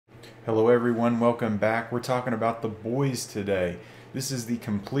Hello everyone, welcome back. We're talking about The Boys today. This is the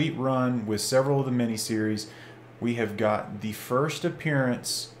complete run with several of the miniseries. We have got the first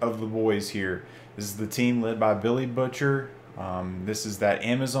appearance of The Boys here. This is the team led by Billy Butcher. This is that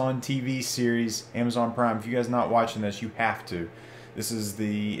Amazon TV series, Amazon Prime. If you guys are not watching this, you have to. This is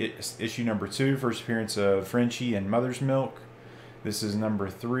the issue number 2, first appearance of Frenchie and Mother's Milk. This is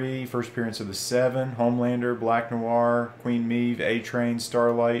number 3, first appearance of the 7, Homelander, Black Noir, Queen Maeve, A-Train,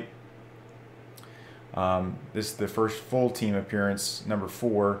 Starlight. This is the first full team appearance, number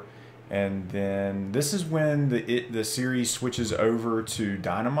 4, and then this is when the series switches over to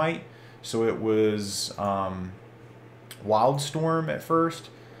Dynamite. So it was Wildstorm at first,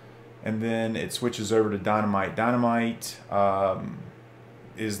 and then it switches over to Dynamite. Dynamite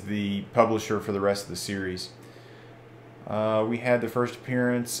is the publisher for the rest of the series. We had the first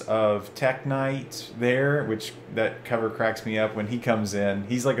appearance of Tech Knight there, which that cover cracks me up when he comes in.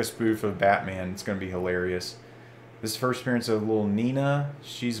 He's like a spoof of Batman. It's going to be hilarious. This is the first appearance of little Nina.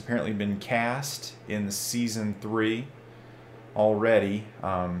 She's apparently been cast in season 3 already.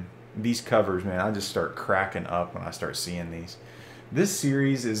 These covers, man, I just start cracking up when I start seeing these. This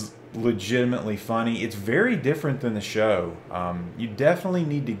series is legitimately funny. It's very different than the show. You definitely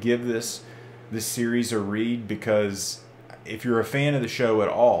need to give this series a read, because if you're a fan of the show at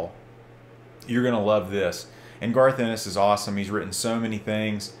all, you're going to love this. And Garth Ennis is awesome. He's written so many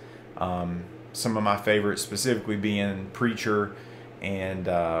things. Some of my favorites specifically being Preacher and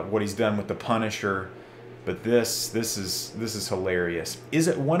what he's done with The Punisher. But this is hilarious. Is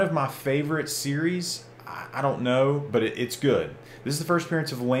it one of my favorite series? I don't know, but it's good. This is the first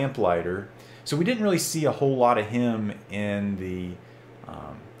appearance of Lamplighter. So we didn't really see a whole lot of him in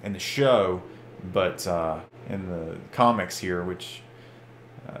the show, but in the comics here, which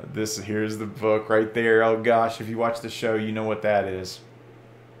here's the book right there. Oh gosh, if you watch the show, you know what that is.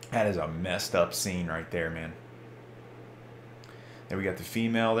 That is a messed up scene right there, man. Then we got the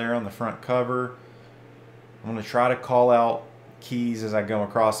female there on the front cover. I'm going to try to call out keys as I go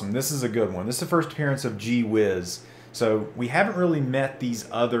across them. This is a good one. This is the first appearance of Gee Whiz. So we haven't really met these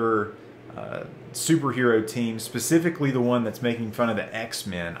other superhero teams, specifically the one that's making fun of the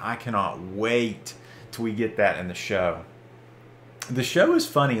X-Men. I cannot wait till we get that in the show. The show is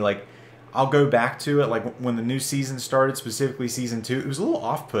funny. Like, I'll go back to it, like when the new season started, specifically season 2, it was a little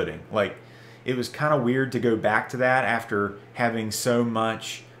off-putting. Like, it was kind of weird to go back to that after having so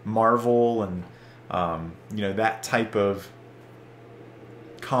much Marvel and you know, that type of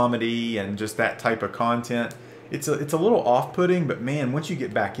comedy and just that type of content. It's a little off-putting, but man, once you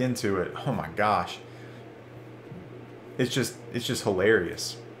get back into it, oh my gosh, it's just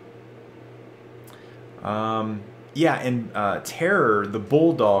hilarious. Yeah, and Terror, the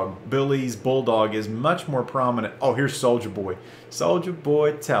bulldog, Billy's bulldog, is much more prominent. Oh, here's Soldier Boy. Soldier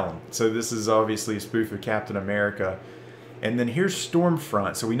Boy, tell him. So this is obviously a spoof of Captain America. And then here's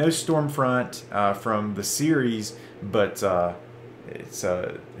Stormfront. So we know Stormfront from the series, but it's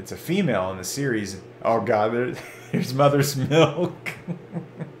a female in the series. Oh God, there's Mother's Milk.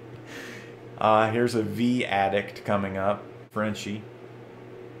 Here's a V addict coming up, Frenchie.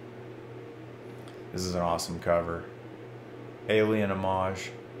 This is an awesome cover. Alien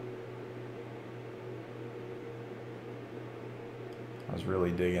homage. I was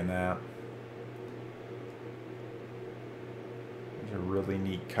really digging that. There's a really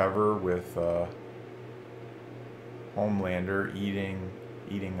neat cover with Homelander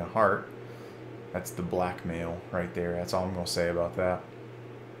eating a heart. That's the blackmail right there. That's all I'm going to say about that.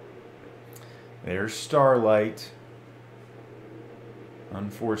 There's Starlight.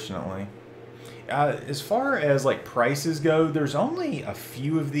 Unfortunately. As far as like prices go, there's only a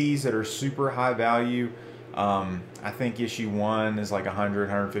few of these that are super high value. I think issue 1 is like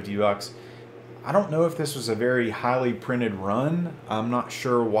 150 bucks. I don't know if this was a very highly printed run. I'm not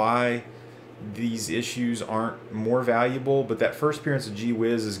sure why these issues aren't more valuable, but that first appearance of Gee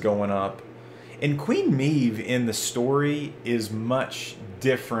Whiz is going up. And Queen Maeve in the story is much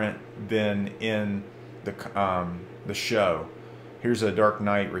different than in the show. Here's a Dark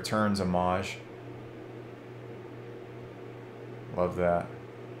Knight Returns homage. Love that,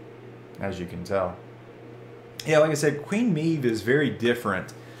 as you can tell. Yeah, like I said, Queen Maeve is very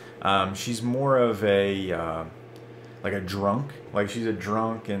different. She's more of a like a drunk. Like, she's a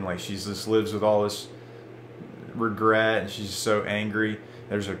drunk, and like she just lives with all this regret, and she's so angry.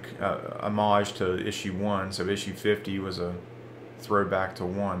 There's a homage to issue 1, so issue 50 was a throwback to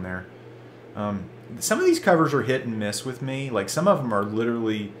 1 there. Some of these covers are hit and miss with me. Like, some of them are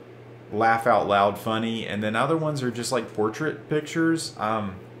literally laugh out loud funny, and then other ones are just like portrait pictures.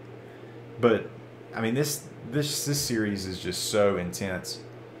 But I mean, this series is just so intense.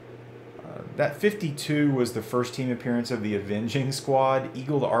 that 52 was the first team appearance of the Avenging Squad: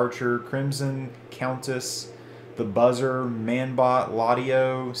 Eagle the Archer, Crimson Countess, the Buzzer, Manbot,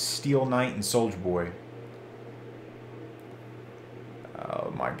 Ladio, Steel Knight, and Soldier Boy.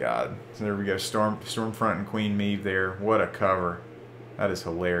 Oh my God! So there we go, Stormfront and Queen Maeve there. What a cover! That is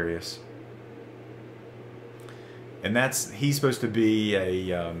hilarious. And he's supposed to be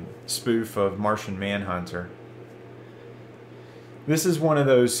a spoof of Martian Manhunter. This is one of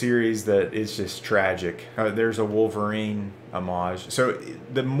those series that is just tragic. There's a Wolverine homage. So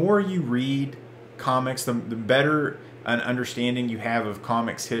the more you read comics, the better an understanding you have of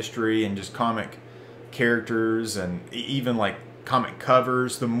comics history and just comic characters and even like comic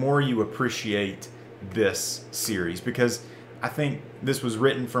covers, the more you appreciate this series. Because I think this was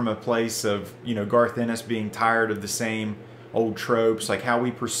written from a place of, you know, Garth Ennis being tired of the same old tropes, like how we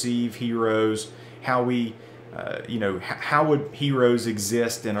perceive heroes, how we, you know, how would heroes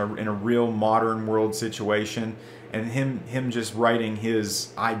exist in a real modern world situation, and him just writing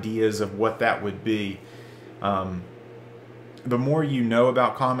his ideas of what that would be. The more you know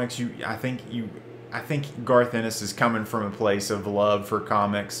about comics, I think Garth Ennis is coming from a place of love for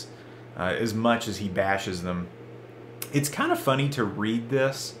comics, as much as he bashes them. It's kind of funny to read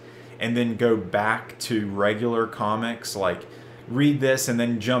this and then go back to regular comics, like read this and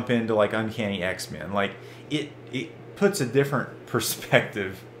then jump into like Uncanny X-Men. Like it puts a different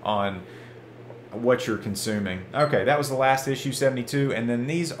perspective on what you're consuming. Okay, that was the last issue, 72, and then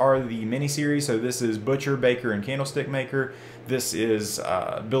these are the miniseries. So this is Butcher, Baker, and Candlestick Maker. This is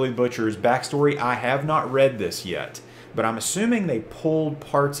Billy Butcher's backstory. I have not read this yet, but I'm assuming they pulled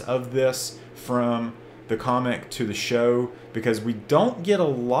parts of this from the comic to the show, because we don't get a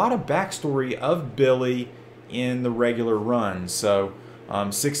lot of backstory of Billy in the regular run. So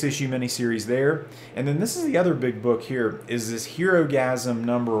 6-issue miniseries there. And then this is the other big book here, is this Herogasm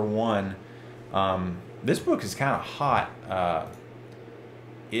 #1. This book is kind of hot.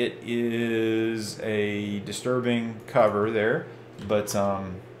 It is a disturbing cover there, but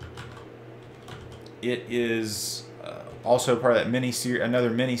it is also part of that another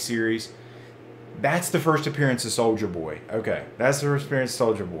mini-series. That's the first appearance of Soldier Boy. Okay, that's the first appearance of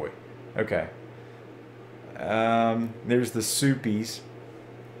Soldier Boy. Okay. There's the Soupies.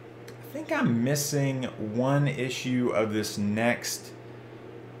 I think I'm missing one issue of this next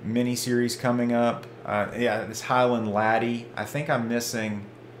miniseries coming up. Yeah, this Highland Laddie. I think I'm missing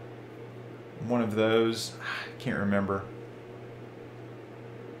one of those. I can't remember.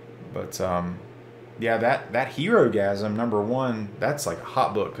 But yeah, that Herogasm #1, that's like a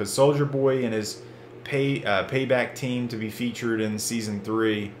hot book, because Soldier Boy and his payback team to be featured in season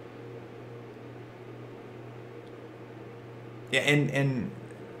 3. Yeah, and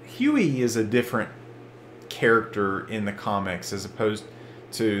Huey is a different character in the comics as opposed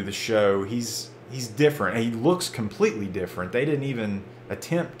to the show. He's different. He looks completely different. They didn't even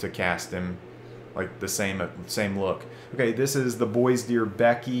attempt to cast him like the same look. Okay, this is The Boys Dear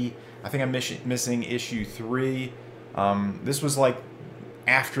Becky. I think I'm missing issue 3. This was like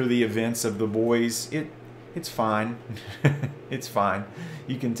after the events of The Boys. It's fine. It's fine.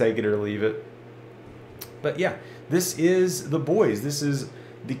 You can take it or leave it. But yeah, this is The Boys. This is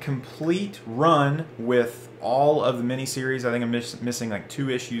the complete run with all of the miniseries. I think I'm missing like 2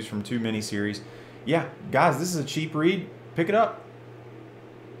 issues from 2 miniseries. Yeah, guys, this is a cheap read. Pick it up.